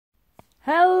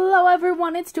Hello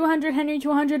everyone, it's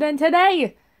 200hennry200 and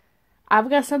today I've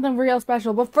got something real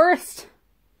special. But first,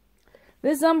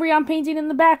 this Umbreon painting in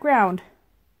the background,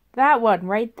 that one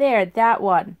right there, that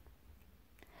one,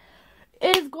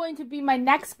 is going to be my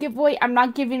next giveaway. I'm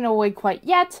not giving it away quite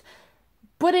yet,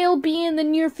 but it'll be in the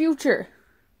near future.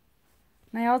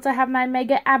 And I also have my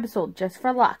Mega Absol just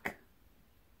for luck.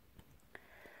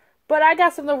 But I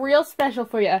got something real special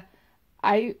for you.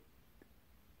 I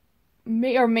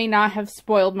may or may not have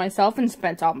spoiled myself and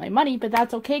spent all my money, but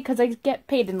that's okay because I get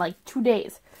paid in like 2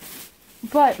 days.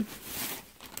 But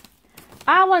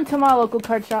I went to my local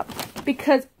card shop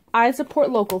because I support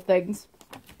local things.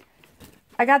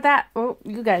 I got that. Oh,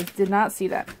 you guys did not see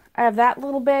that. I have that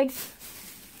little bag,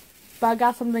 but I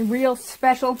got something real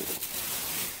special.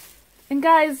 And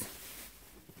guys,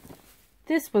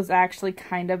 this was actually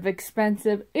kind of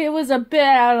expensive. It was a bit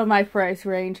out of my price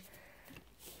range.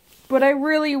 But I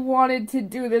really wanted to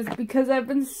do this because I've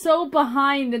been so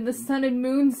behind in the Sun and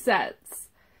Moon sets.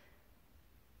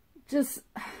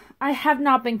 I have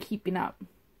not been keeping up.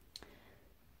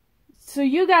 So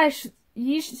you guys,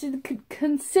 you should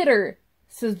consider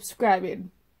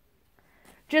subscribing.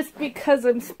 Just because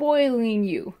I'm spoiling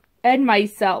you and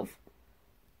myself.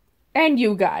 And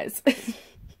you guys.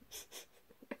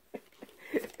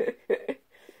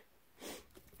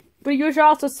 But you should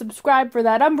also subscribe for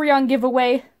that Umbreon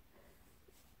giveaway.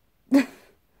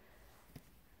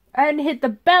 And hit the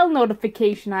bell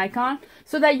notification icon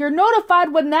so that you're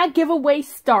notified when that giveaway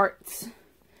starts.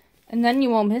 And then you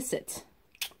won't miss it.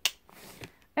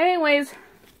 Anyways,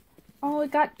 oh,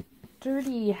 it got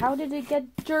dirty. How did it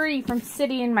get dirty from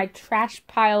sitting in my trash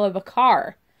pile of a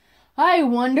car? I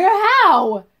wonder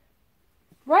how.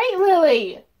 Right,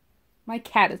 Lily? My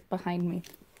cat is behind me.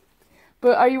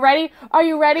 But are you ready? Are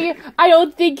you ready? I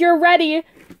don't think you're ready.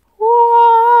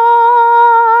 Whoa.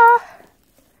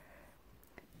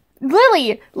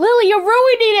 Lily, you're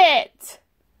ruining it!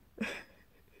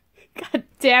 God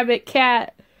damn it,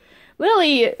 cat.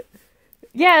 Lily,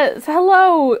 yes,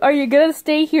 hello. Are you gonna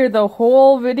stay here the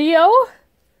whole video?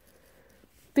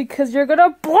 Because you're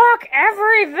gonna block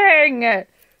everything!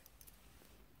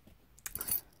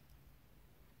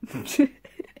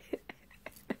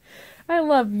 I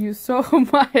love you so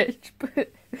much,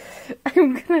 but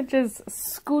I'm gonna just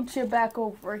scooch you back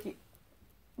over here.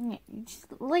 Just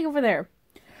lay over there.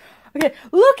 Okay,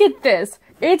 look at this.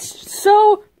 It's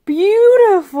so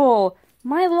beautiful.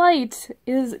 My light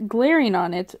is glaring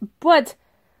on it, but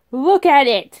look at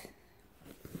it.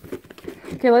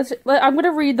 Okay, I'm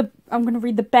gonna read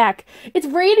the back. It's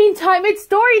reading time. It's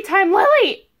story time,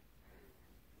 Lily.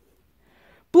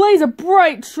 Blaze a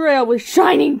bright trail with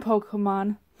shining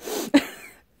Pokemon.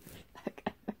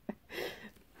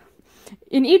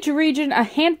 In each region, a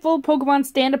handful of Pokemon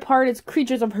stand apart as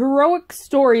creatures of heroic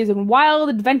stories and wild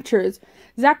adventures.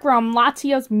 Zekrom,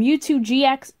 Latios, Mewtwo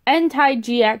GX, Entei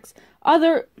GX,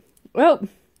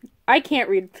 I can't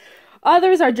read.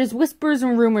 Others are just whispers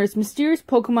and rumors. Mysterious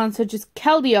Pokemon such as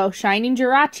Keldeo, Shining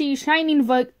Jirachi, Shining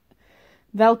Volcanion,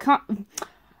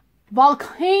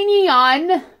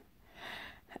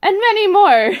 and many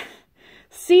more.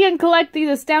 See and collect these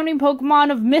astounding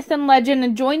Pokemon of myth and legend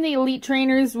and join the elite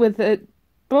trainers with a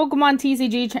Pokemon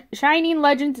TCG Shining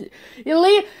Legends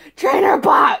Elite Trainer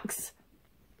Box.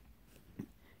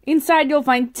 Inside you'll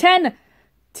find 10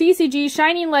 TCG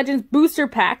Shining Legends booster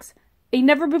packs, a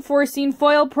never before seen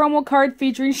foil promo card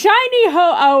featuring Shiny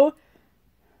Ho-Oh.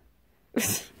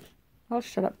 Oh,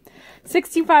 shut up.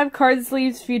 65 card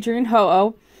sleeves featuring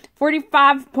Ho-Oh,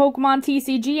 45 Pokemon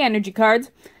TCG energy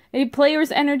cards, a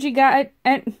player's energy guide,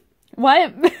 and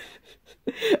what?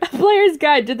 A player's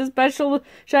guide to the special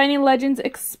Shining Legends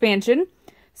expansion,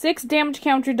 6 damage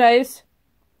counter dice,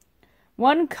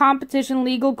 1 competition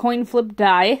legal coin flip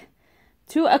die,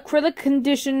 2 acrylic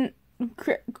condition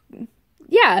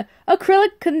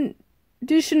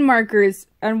markers,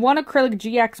 and 1 acrylic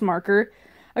GX marker,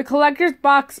 a collector's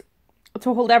box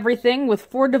to hold everything with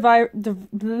 4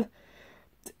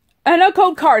 and a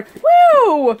code card.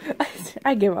 Woo!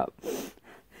 I give up.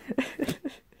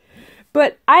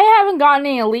 But I haven't gotten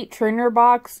an Elite Trainer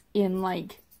box in,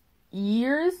 like,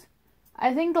 years.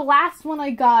 I think the last one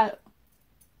I got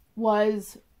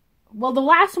was... Well, the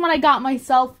last one I got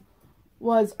myself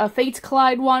was a Fates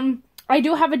Collide one. I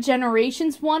do have a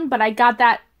Generations one, but I got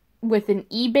that with an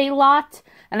eBay lot.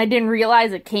 And I didn't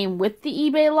realize it came with the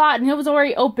eBay lot. And it was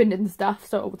already opened and stuff,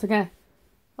 so it's okay.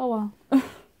 Oh, well.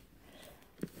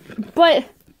 But,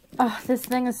 this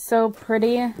thing is so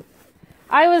pretty.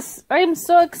 I'm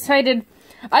so excited.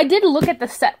 I did look at the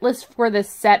set list for this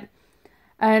set,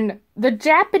 and the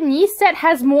Japanese set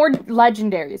has more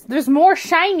legendaries. There's more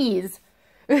shinies.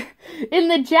 in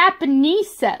the Japanese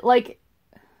set. Like,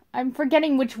 I'm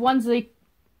forgetting which ones they...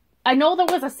 I know there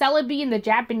was a Celebi in the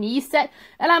Japanese set,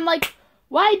 and I'm like,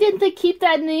 why didn't they keep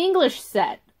that in the English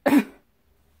set?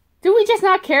 Do we just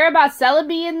not care about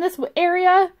Celebi in this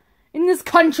area? In this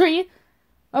country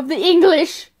of the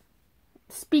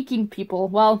English-speaking people?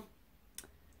 Well,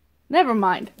 never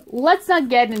mind. Let's not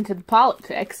get into the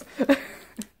politics.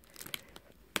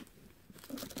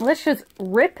 Let's just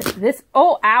rip this...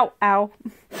 Oh, ow, ow.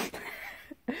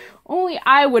 Only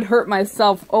I would hurt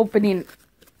myself opening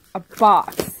a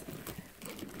box.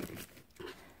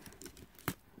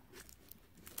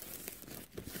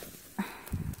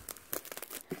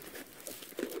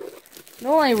 The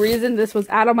only reason this was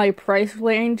out of my price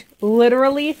range,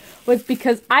 literally, was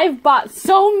because I've bought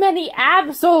so many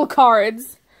Absol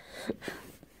cards.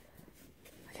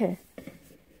 Okay.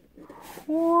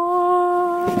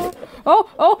 Whoa.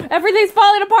 Oh, everything's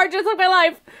falling apart just like my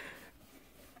life.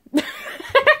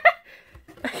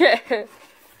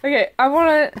 Okay, I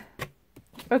wanna...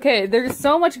 Okay, there's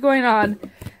so much going on.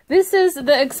 This is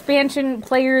the expansion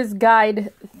player's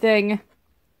guide thing.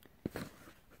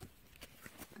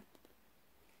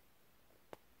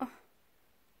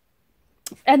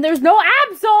 And there's no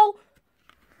Absol!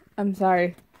 I'm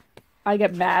sorry. I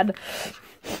get mad.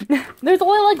 There's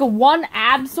only like one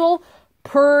Absol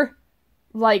per,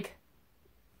 like,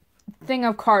 thing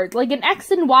of cards. Like in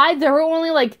X and Y, there were only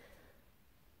like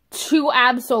 2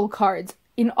 Absol cards.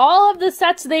 In all of the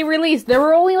sets they released, there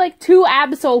were only like 2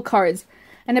 Absol cards.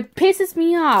 And it pisses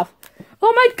me off.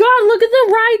 Oh my god, look at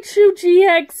the Raichu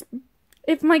GX!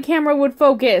 If my camera would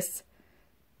focus.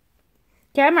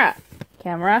 Camera.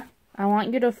 I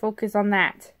want you to focus on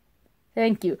that.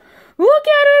 Thank you. Look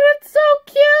at it! It's so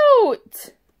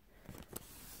cute!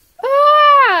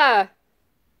 Ah!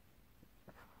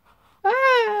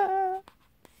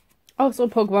 Also,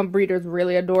 Pokemon Breeder is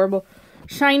really adorable.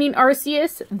 Shining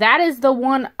Arceus. That is the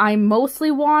one I mostly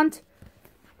want.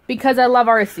 Because I love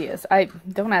Arceus.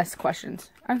 Don't ask questions.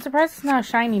 I'm surprised it's not a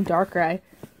Shining Darkrai.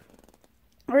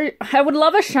 I would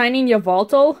love a Shining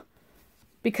Yveltal.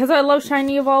 Because I love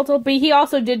Shiny Yveltal, but he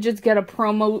also did just get a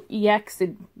promo EX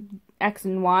and X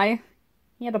and Y.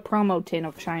 He had a promo tin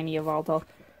of Shiny Yveltal.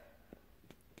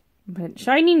 But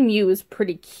Shining Mew is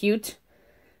pretty cute.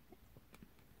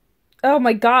 Oh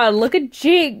my god, look at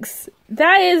Jinx!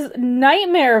 That is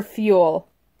nightmare fuel!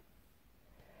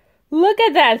 Look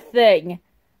at that thing!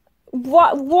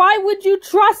 Why would you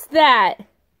trust that?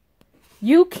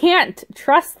 You can't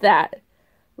trust that.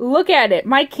 Look at it.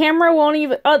 My camera won't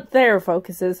even... Oh, there it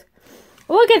focuses.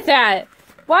 Look at that.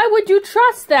 Why would you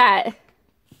trust that?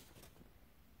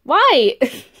 Why?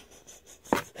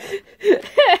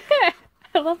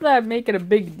 I love that I'm making a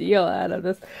big deal out of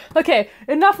this. Okay,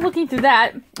 enough looking through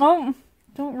that. Oh,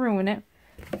 don't ruin it.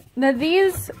 Now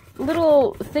these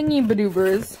little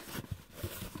thingy-madoobers,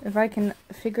 if I can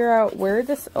figure out where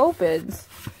this opens,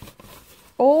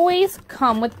 always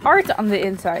come with art on the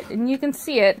inside. And you can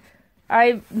see it.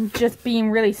 I'm just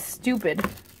being really stupid.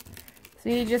 So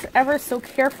you just ever so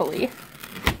carefully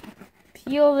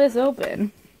peel this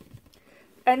open.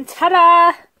 And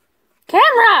ta-da!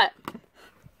 Camera!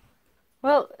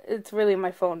 Well, it's really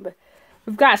my phone, but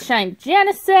we've got Shine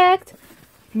Genesect,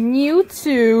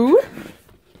 Mewtwo.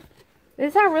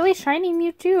 Is that really Shiny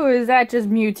Mewtwo, or is that just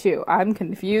Mewtwo? I'm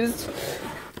confused.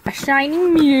 A Shiny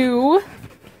Mew.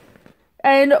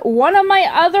 And one of my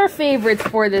other favorites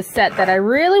for this set that I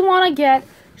really want to get,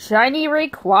 Shiny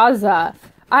Rayquaza.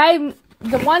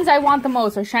 The ones I want the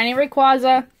most are Shiny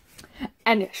Rayquaza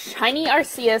and Shiny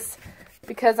Arceus,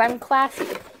 because I'm classy.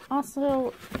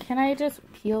 Also, can I just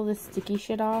peel this sticky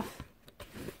shit off?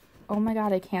 Oh my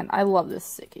god, I can't. I love this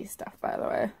sticky stuff, by the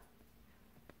way.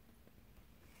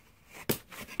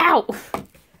 Ow!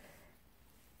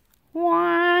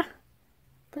 Wah!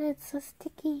 But it's so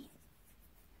sticky.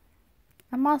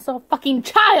 I'm also a fucking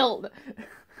child!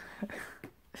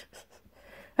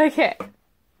 Okay.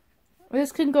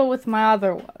 This can go with my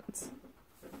other ones.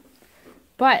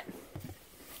 But,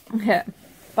 okay.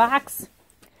 Box.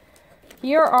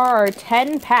 Here are our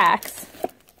 10 packs.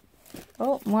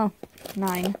 Oh, well,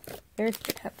 9. There's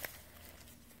the 10th.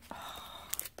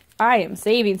 I am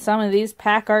saving some of these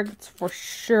pack arts for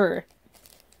sure.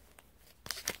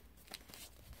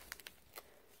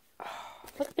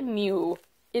 Look at the Mew.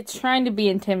 It's trying to be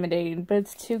intimidating, but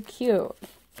it's too cute.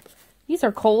 These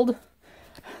are cold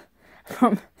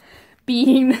from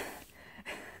being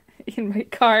in my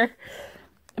car.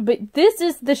 But this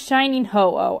is the Shining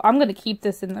Ho-Oh. I'm going to keep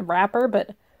this in the wrapper,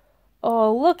 but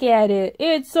oh, look at it.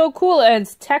 It's so cool, and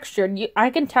it's textured. I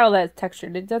can tell that it's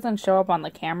textured. It doesn't show up on the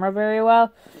camera very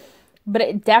well, but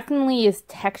it definitely is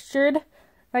textured.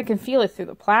 I can feel it through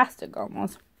the plastic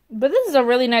almost. But this is a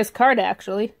really nice card,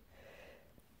 actually.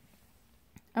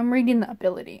 I'm reading the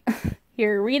ability.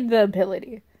 Here, read the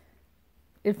ability.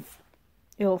 If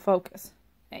it'll focus.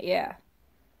 Yeah.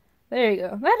 There you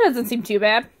go. That doesn't seem too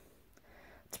bad.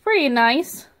 It's pretty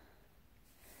nice.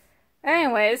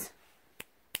 Anyways.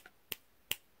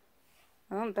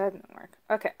 Oh, that didn't work.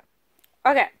 Okay.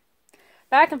 Okay.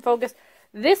 That can focus.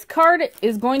 This card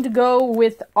is going to go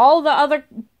with all the other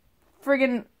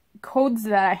friggin' codes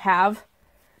that I have.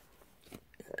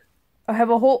 I have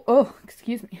a whole... Oh,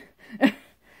 excuse me.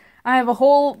 I have a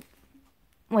whole,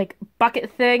 like,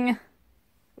 bucket thing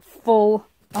full.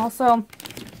 Also,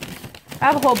 I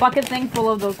have a whole bucket thing full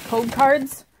of those code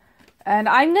cards. And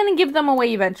I'm going to give them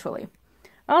away eventually.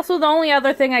 Also, the only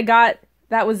other thing I got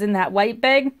that was in that white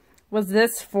bag was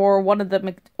this for one of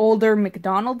the older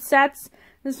McDonald's sets.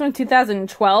 This one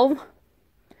 2012.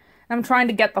 I'm trying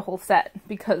to get the whole set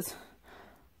because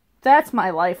that's my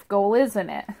life goal, isn't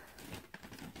it?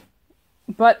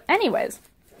 But anyways,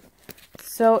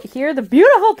 so here are the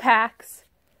beautiful packs.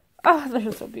 Oh,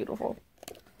 they're so beautiful.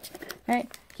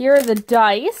 Alright, here are the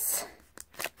dice.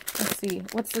 Let's see,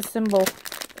 what's the symbol?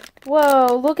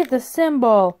 Whoa, look at the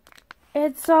symbol.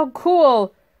 It's so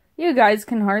cool. You guys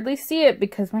can hardly see it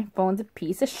because my phone's a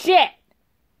piece of shit.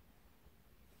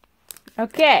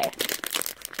 Okay.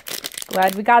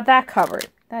 Glad we got that covered.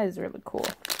 That is really cool.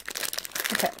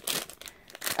 Okay.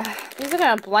 These are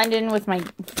going to blend in with my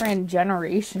friend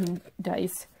Generation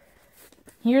dice.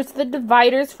 Here's the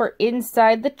dividers for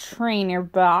inside the trainer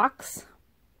box.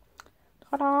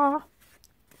 Ta-da!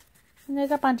 And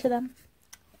there's a bunch of them.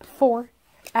 4,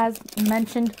 as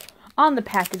mentioned on the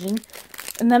packaging.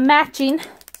 And the matching...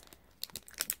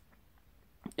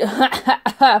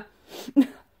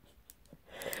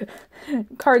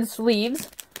 card sleeves.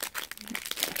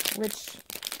 Which...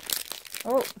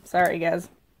 Oh, sorry guys.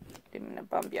 Didn't mean to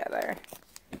bump you there.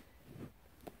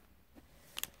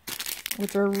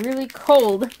 Which are really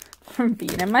cold from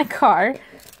being in my car.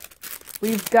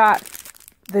 We've got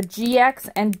the GX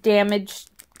and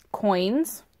damaged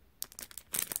coins.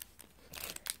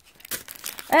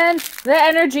 And the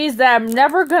energies that I'm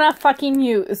never gonna fucking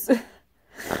use.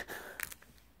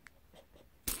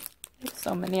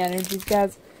 So many energies,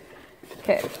 guys.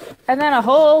 Okay. And then a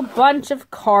whole bunch of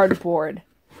cardboard.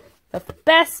 The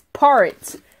best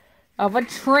part of a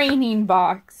training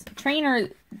box,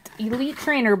 elite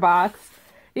trainer box,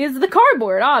 is the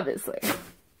cardboard, obviously.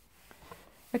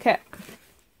 Okay.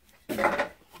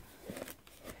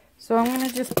 So I'm going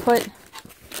to just put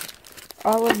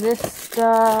all of this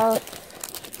stuff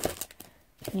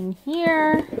in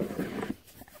here.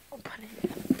 We'll put it in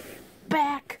the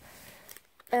back.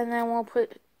 And then we'll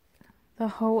put the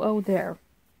ho-oh there.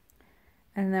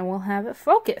 And then we'll have it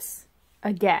focus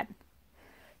again.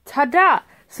 Ta-da!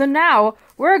 So now,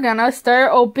 we're gonna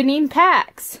start opening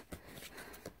packs.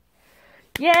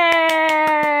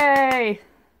 Yay!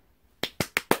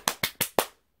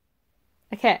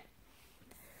 Okay.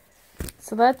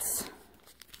 So let's...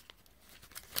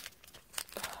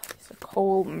 These are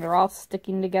cold and they're all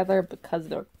sticking together because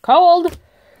they're cold.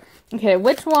 Okay,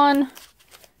 which one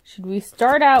should we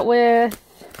start out with?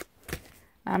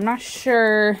 I'm not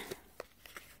sure.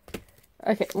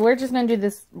 Okay, we're just going to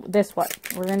do this one.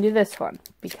 We're going to do this one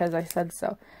because I said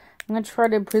so. I'm going to try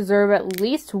to preserve at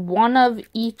least one of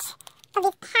each of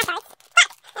these cards.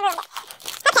 Okay,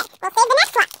 we'll save the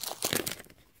next one.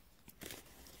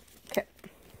 Okay.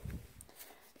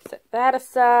 Set that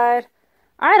aside.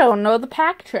 I don't know the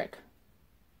pack trick.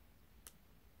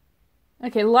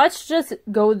 Okay, let's just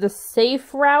go the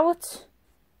safe route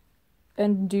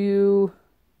and do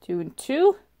 2 and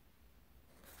 2.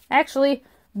 Actually,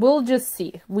 we'll just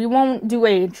see. We won't do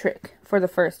a trick for the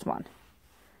first one.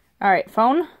 Alright,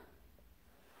 phone.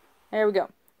 There we go.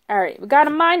 Alright, we gotta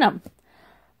mine them.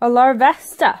 A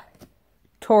Larvesta.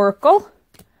 Torkoal.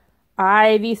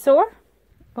 Ivysaur.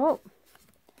 Oh.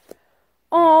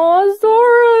 Oh,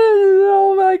 Zora!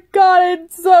 Oh my god,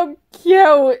 it's so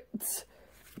cute!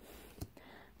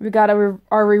 We got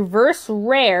our reverse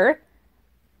rare.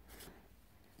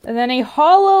 And then a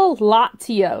holo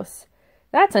Latios.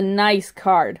 That's a nice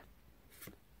card.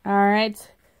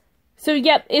 Alright. So,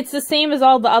 yep, it's the same as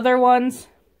all the other ones.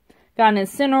 Got an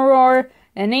Incineroar,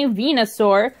 and a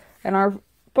Venusaur, and our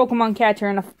Pokemon catcher,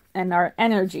 and our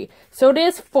energy. So it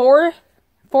is 4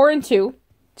 and 2,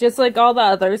 just like all the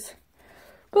others.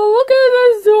 But look at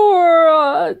the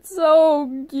Zora! It's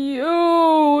so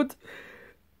cute!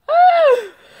 Ah!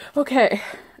 Okay.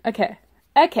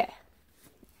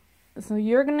 So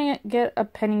you're gonna get a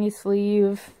penny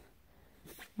sleeve.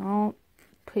 I'll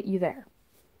put you there.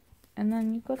 And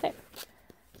then you go there.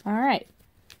 Alright.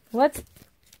 let's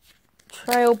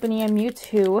try opening a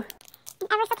Mewtwo.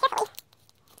 Ever so carefully.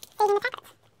 Saving the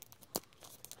packets.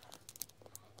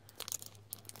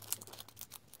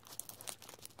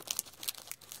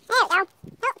 There we go. Oh. Come on.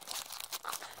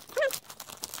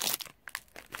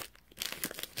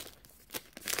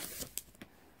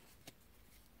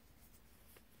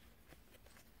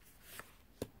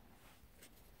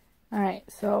 Alright,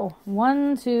 so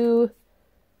 1,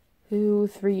 2,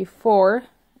 3, 4,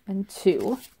 and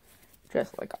 2.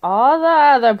 Just like all the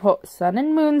other Sun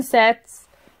and Moon sets.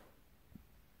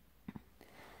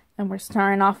 And we're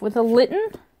starting off with a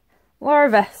Litten,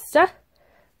 Larvesta,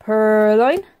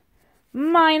 Purloin,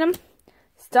 Minun,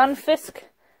 Stunfisk,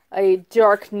 a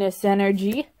Darkness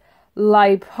Energy,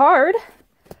 Liepard,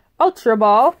 Ultra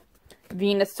Ball,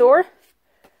 Venusaur,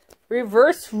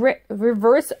 Reverse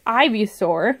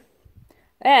Ivysaur,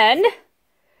 and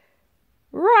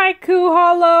Raikou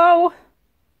Hollow.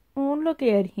 Oh, look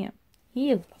at him.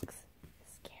 He looks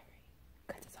scary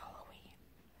because it's Halloween.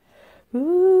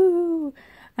 Ooh,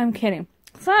 I'm kidding.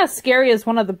 It's not as scary as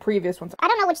one of the previous ones. I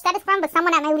don't know which set it's from, but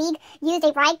someone at my league used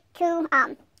a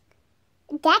Raikou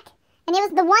deck, and it was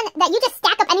the one that you just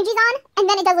stack up energies on, and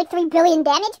then it does like 3 billion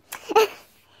damage.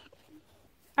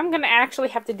 I'm gonna actually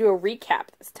have to do a recap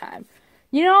this time.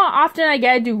 You know how often I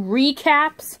gotta do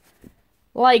recaps?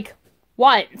 Like,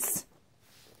 once.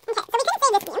 Okay, so we couldn't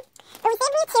save this game, but we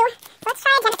saved Mewtwo. Let's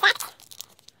try a Genesect.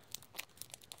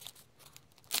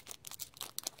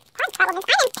 Hard problem is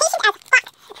I'm impatient as fuck.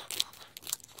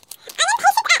 I'm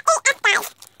impatient at AF, guys.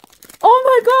 Oh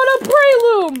my god, a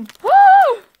Breloom!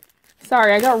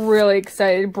 Sorry, I got really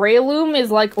excited. Breloom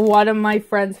is like one of my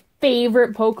friend's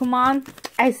favorite Pokemon.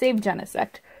 I saved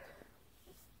Genesect.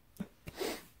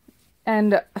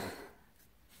 And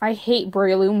I hate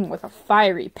Breloom with a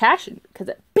fiery passion because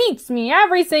it beats me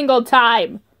every single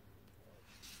time.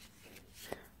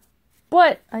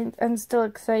 But I'm still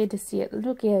excited to see it.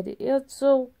 Look at it. It's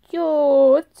so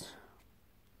cute.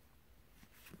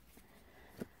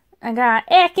 I got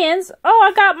Ekans. Oh,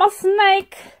 I got my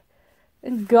snake.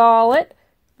 Gollet.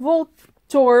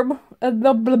 Voltorb.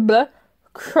 Blah, blah, blah.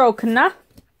 Crocona.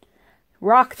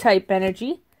 Rock type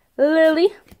energy. Lily.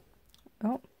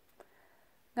 Oh.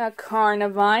 Got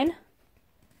Carnivine.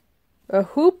 A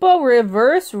Hoopa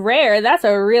reverse rare. That's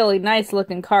a really nice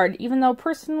looking card. Even though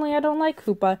personally I don't like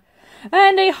Hoopa.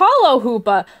 And a Hollow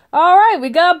Hoopa. Alright, we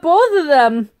got both of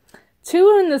them.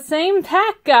 2 in the same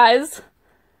pack, guys.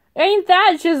 Ain't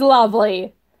that just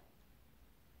lovely?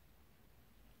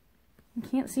 You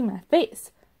can't see my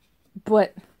face.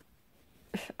 But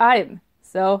I'm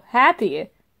so happy.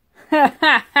 Ha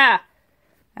ha ha.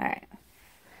 Alright.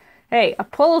 Hey, a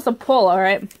pull is a pull,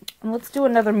 alright? And let's do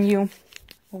another Mew.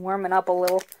 We're warming up a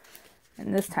little.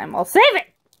 And this time I'll save it!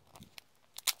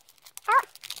 Oh.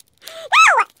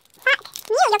 No! Fuck.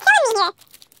 Mew, you're killing me here.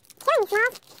 Killing me,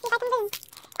 Smalls. See if I can move.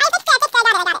 I fixed it.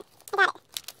 I got it.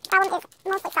 Problem is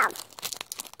mostly solved.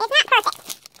 It's not perfect.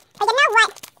 But you know what?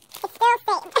 It's still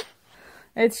saved.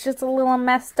 It's just a little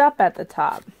messed up at the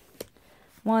top.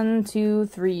 1, 2,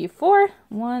 3, 4.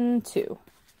 1, 2.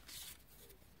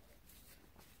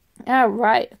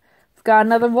 Alright. We've got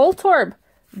another Voltorb.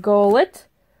 Golett.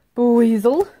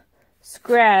 Buizel.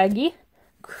 Scraggy.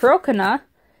 Crocona.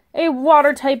 A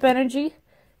water type energy.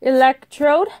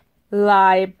 Electrode.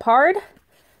 Liepard.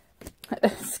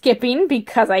 Skipping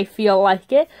because I feel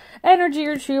like it. Energy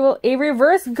retrieval. A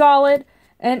reverse Golett.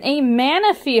 And a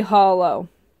Manaphy Hollow.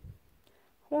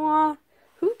 Wah.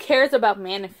 Who cares about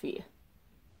Manaphy?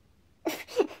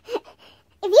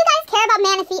 If you guys care about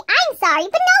Manaphy, I'm sorry,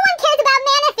 but no one cares about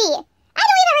Manaphy. I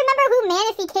don't even remember who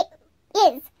Manaphy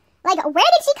is. Like,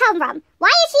 where did she come from? Why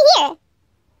is she here?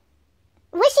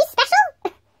 Was she special?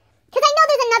 Because I know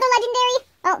there's another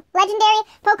legendary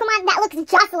Pokemon that looks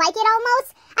just like it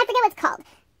almost. I forget what it's called.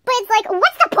 But it's like,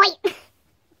 what's the point?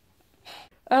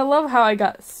 I love how I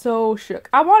got so shook.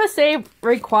 I want to save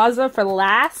Rayquaza for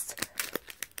last.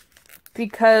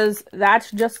 Because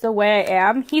that's just the way I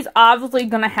am. He's obviously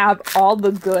going to have all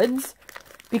the goods.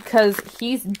 Because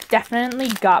he's definitely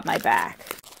got my back.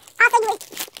 Also, that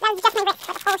was just my wrist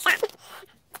for the whole shot. Speaking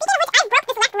of which, I broke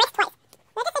this left wrist twice.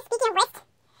 Did I just say speaking of wrist?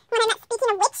 When I meant speaking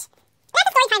of which? That's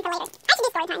a story time for later. I should do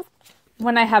story times.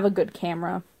 When I have a good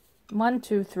camera. 1,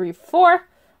 2, 3, 4.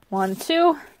 1,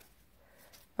 2.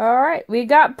 Alright, we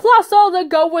got Plusle to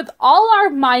go with all our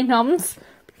Minums.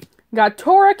 Got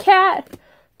Torracat.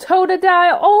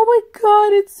 Totodile. Oh my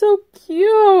god, it's so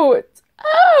cute.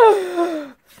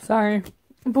 Ah! Sorry.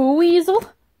 Buizel.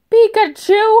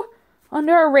 Pikachu.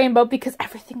 Under a rainbow because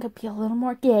everything could be a little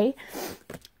more gay.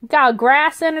 Got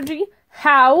Grass Energy.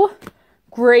 How.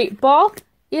 Great Ball.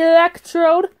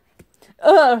 Electrode.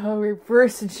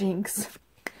 reverse Jinx.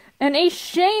 And a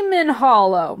Shaman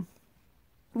Hollow.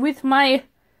 With my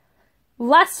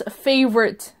less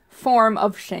favorite form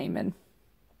of Shaman.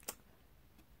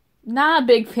 Not a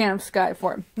big fan of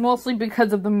Skyform. Mostly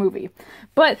because of the movie.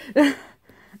 But... She's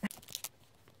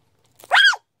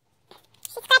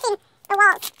scratching the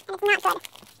walls, and it's not good.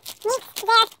 Meet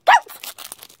their goats!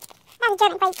 That was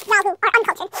German phrase. Y'all who are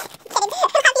uncultured. Kidding.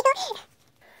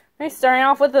 We're starting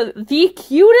off with the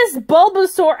cutest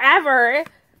Bulbasaur ever.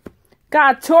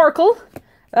 Got Torkoal,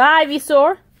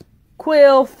 Ivysaur,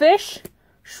 Quillfish,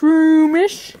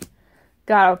 Shroomish.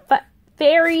 Got a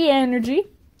Fairy Energy,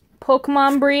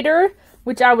 Pokemon Breeder,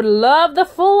 which I would love the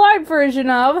full art version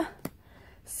of.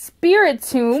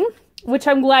 Spiritomb, which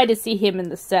I'm glad to see him in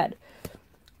the set.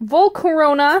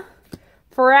 Volcarona,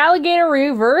 Feraligatr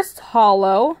Reversed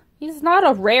Hollow. He's not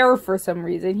a rare for some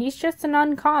reason. He's just an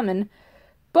uncommon.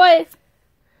 But,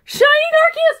 Shiny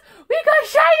Arceus! We got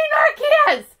Shiny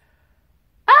Arceus!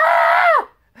 Ah!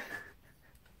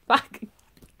 Fuck.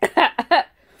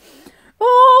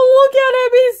 Oh, look at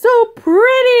him! He's so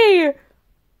pretty!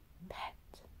 Pet.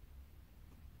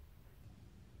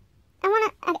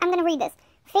 I'm gonna read this.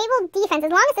 Fabled defense.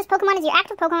 As long as this Pokemon is your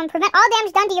active Pokemon, prevent all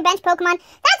damage done to your bench Pokemon.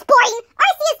 That's boring!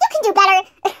 Arceus, you can do better!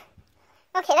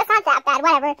 Okay, that's not that bad.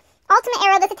 Whatever. Ultimate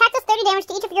Arrow. This attack does 30 damage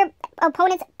to each of your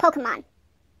opponent's Pokemon.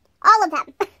 All of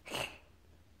them.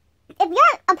 If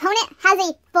your opponent has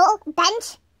a full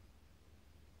bench,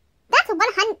 that's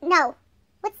 100. No,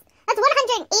 that's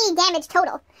 180 damage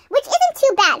total, which isn't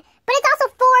too bad. But it's also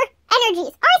 4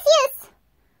 energies. Arceus.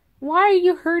 Why are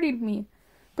you hurting me?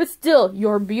 But still,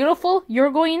 you're beautiful.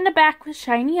 You're going in the back with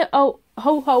shiny. Oh,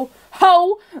 ho.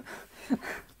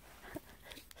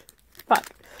 Fuck.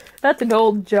 That's an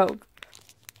old joke.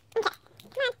 Okay,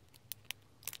 come on.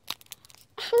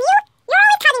 You're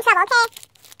always causing trouble, okay?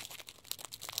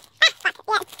 Ah, fuck.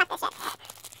 Yeah, fuck this shit.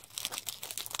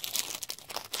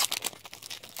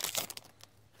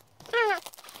 I don't know.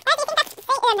 Do you think that's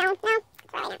straight? No. It's really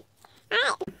not. Alright.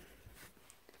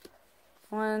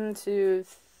 1, 2,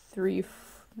 3,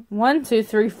 1, 2,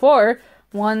 3, 4.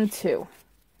 1, 2.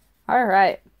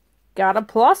 Alright. Got a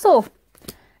Plusle.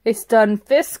 A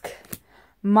Stunfisk.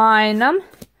 Minun.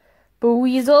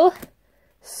 Buizel.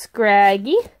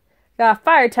 Scraggy. Got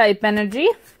Fire type energy.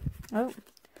 Oh.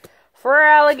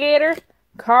 Feraligatr.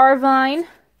 Carvine.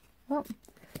 Oh.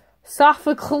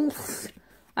 Sophocles.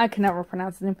 I can never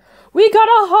pronounce his name. We got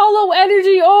a Hollow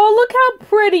Energy. Oh, look how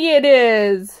pretty it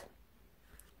is.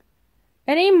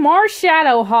 And a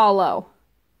Marshadow Hollow.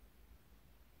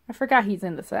 I forgot he's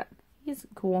in the set. He's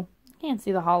cool. Can't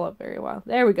see the Hollow very well.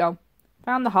 There we go.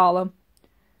 Found the Hollow.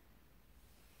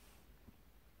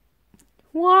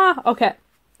 Wow. Okay.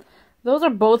 Those are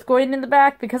both going in the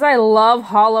back because I love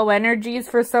Hollow Energies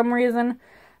for some reason.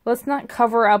 Let's not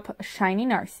cover up Shiny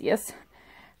Arceus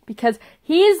because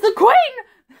he is the queen!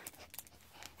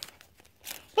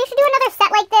 They should do another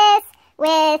set like this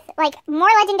with, like, more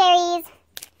legendaries.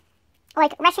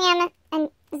 Like, Reshiram and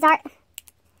Zakra,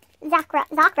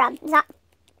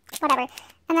 whatever.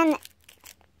 And then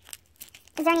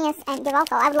Xerneas and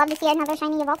Yveltal. I would love to see another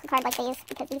shiny Yveltal card like these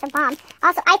because these are bomb.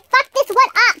 Also, I fucked this one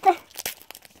up!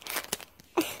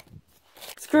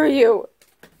 Screw you.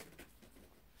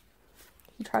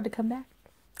 He tried to come back.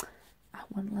 I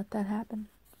wouldn't let that happen.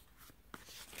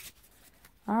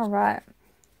 Alright.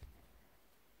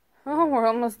 Oh, we're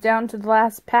almost down to the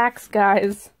last packs,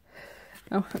 guys.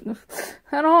 I don't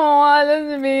want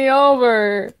this to be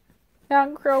over.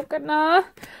 Young Crocodile.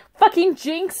 Fucking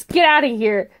Jinx, get out of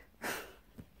here.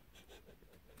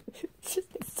 It's just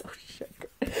so shook.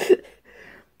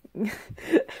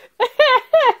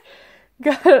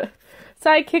 Got a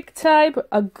Psychic type,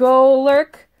 a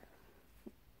Golurk,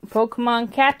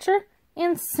 Pokemon Catcher,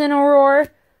 Incineroar,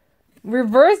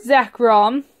 Reverse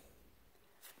Zekrom,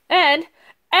 and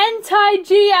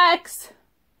Entei-GX.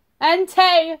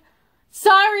 Entei.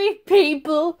 Sorry,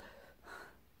 people.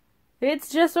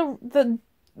 It's just the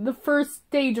first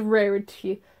stage of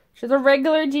rarity. She's a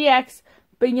regular GX,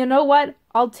 but you know what?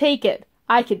 I'll take it.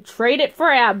 I can trade it for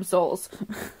Absols.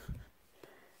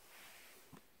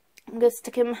 I'm gonna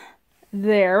stick him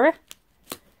there.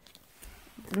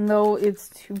 No, it's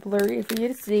too blurry for you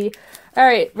to see.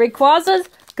 Alright, Rayquaza's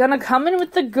gonna come in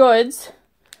with the goods.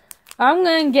 I'm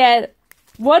gonna get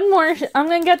one more. I'm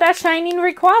gonna get that Shining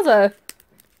Rayquaza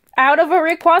out of a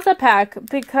Rayquaza pack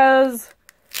because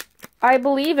I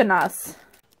believe in us.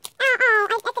 No, I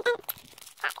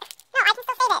can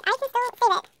still save it. I can still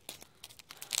save it.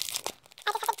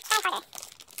 I just have to try harder.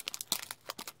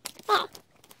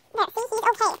 There, see, he's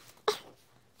okay.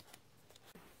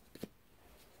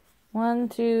 1,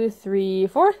 2, 3,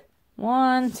 4.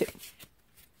 1, 2.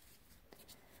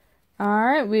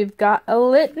 Alright, we've got a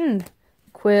Litten,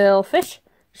 Quillfish,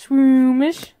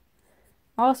 Swoomish.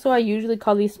 Also, I usually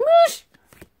call these Smoosh.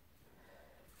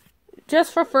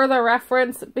 Just for further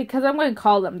reference, because I'm going to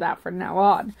call them that from now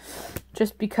on.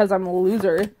 Just because I'm a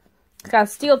loser. Got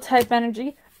Steel type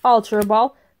energy, Ultra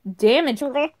Ball, Damage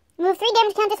Mover. Move 3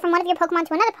 damage counters from one of your Pokemon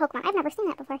to another Pokemon. I've never seen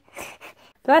that before.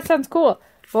 That sounds cool.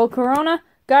 Volcarona,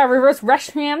 got a Reverse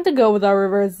Reshiram to go with our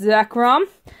Reverse Zekrom.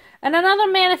 And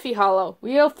another Manaphy Hollow.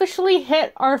 We officially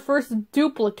hit our first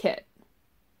duplicate.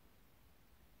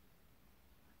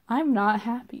 I'm not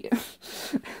happy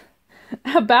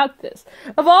about this.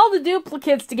 Of all the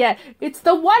duplicates to get, it's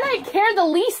the one I care the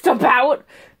least about.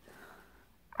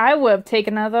 I would have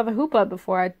taken another Hoopa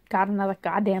before I got another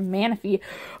goddamn Manaphy.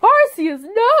 Arceus,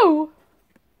 no!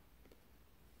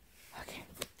 Okay.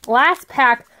 Last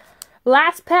pack,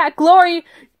 Glory.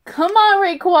 Come on,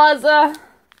 Rayquaza.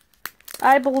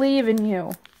 I believe in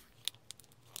you. Of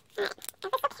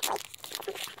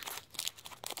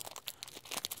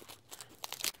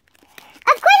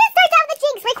course it starts out with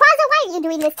Jinx. Rayquaza, why are you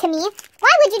doing this to me?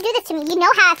 Why would you do this to me? You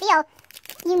know how I feel.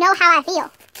 You know how I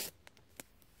feel.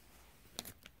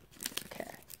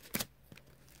 Okay.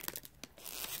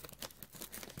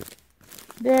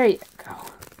 There you go.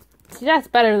 See, that's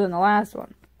better than the last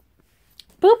one.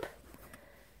 Boop.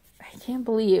 I can't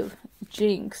believe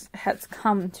Jinx has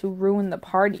come to ruin the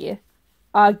party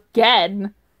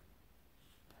again.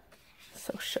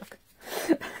 So shook.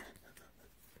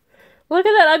 Look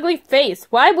at that ugly face.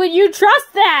 Why would you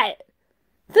trust that?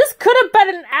 This could have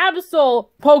been an Absol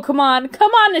Pokemon.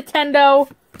 Come on, Nintendo.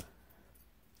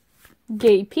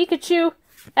 Gay Pikachu,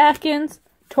 Ekans,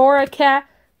 Torracat,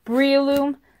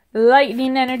 Breloom,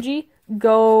 Lightning Energy,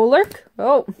 Golurk,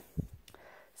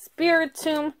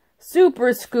 Spiritomb,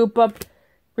 Super Scoop Up,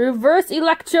 Reverse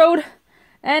Electrode,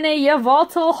 and a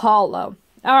Yveltal Hollow.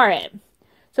 Alright,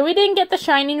 so we didn't get the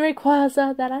Shining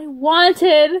Rayquaza that I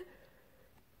wanted,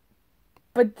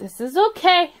 but this is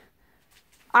okay.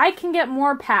 I can get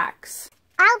more packs.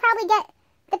 I'll probably get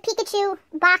the Pikachu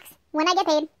box when I get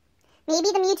paid.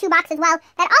 Maybe the Mewtwo box as well,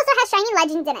 that also has Shiny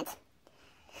Legends in it.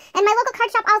 And my local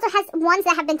card shop also has ones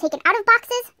that have been taken out of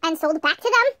boxes and sold back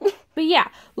to them. But yeah,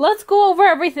 let's go over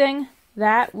everything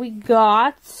that we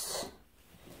got.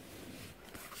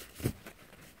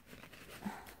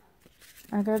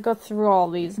 I gotta go through all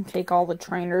these and take all the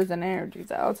trainers and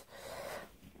energies out.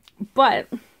 But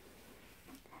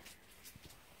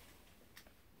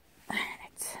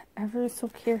ever so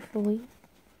carefully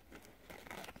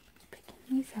picking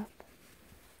these up.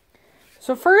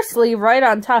 So firstly, right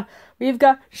on top, we've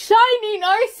got Shining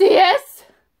Arceus,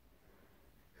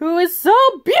 who is so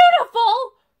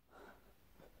beautiful.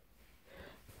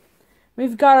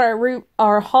 We've got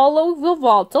our Hollow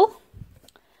Yveltal,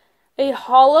 a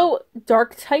Hollow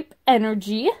Dark type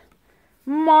Energy,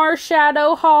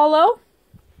 Marshadow Hollow,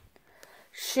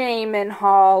 Shaman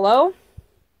Hollow,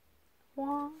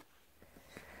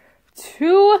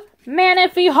 2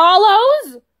 Manaphy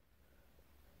Hollows.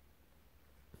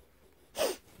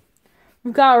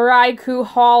 We've got Raikou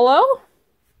Hollow.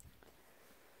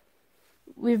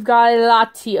 We've got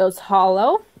Latios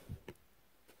Hollow.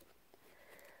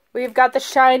 We've got the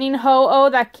Shining Ho-Oh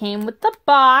that came with the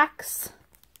box.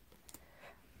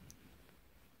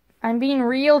 I'm being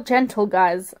real gentle,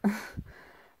 guys.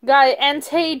 Got an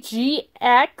Entei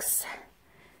GX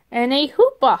and a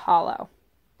Hoopa Hollow.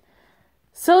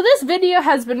 So this video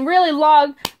has been really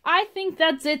long. I think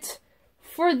that's it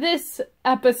for this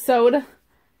episode.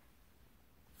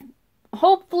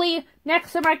 Hopefully,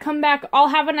 next time I come back, I'll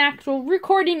have an actual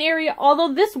recording area,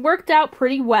 although this worked out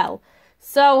pretty well.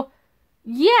 So,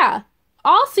 yeah,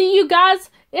 I'll see you guys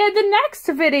in the next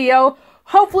video,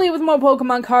 hopefully with more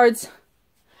Pokemon cards.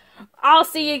 I'll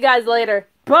see you guys later.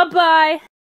 Bye-bye.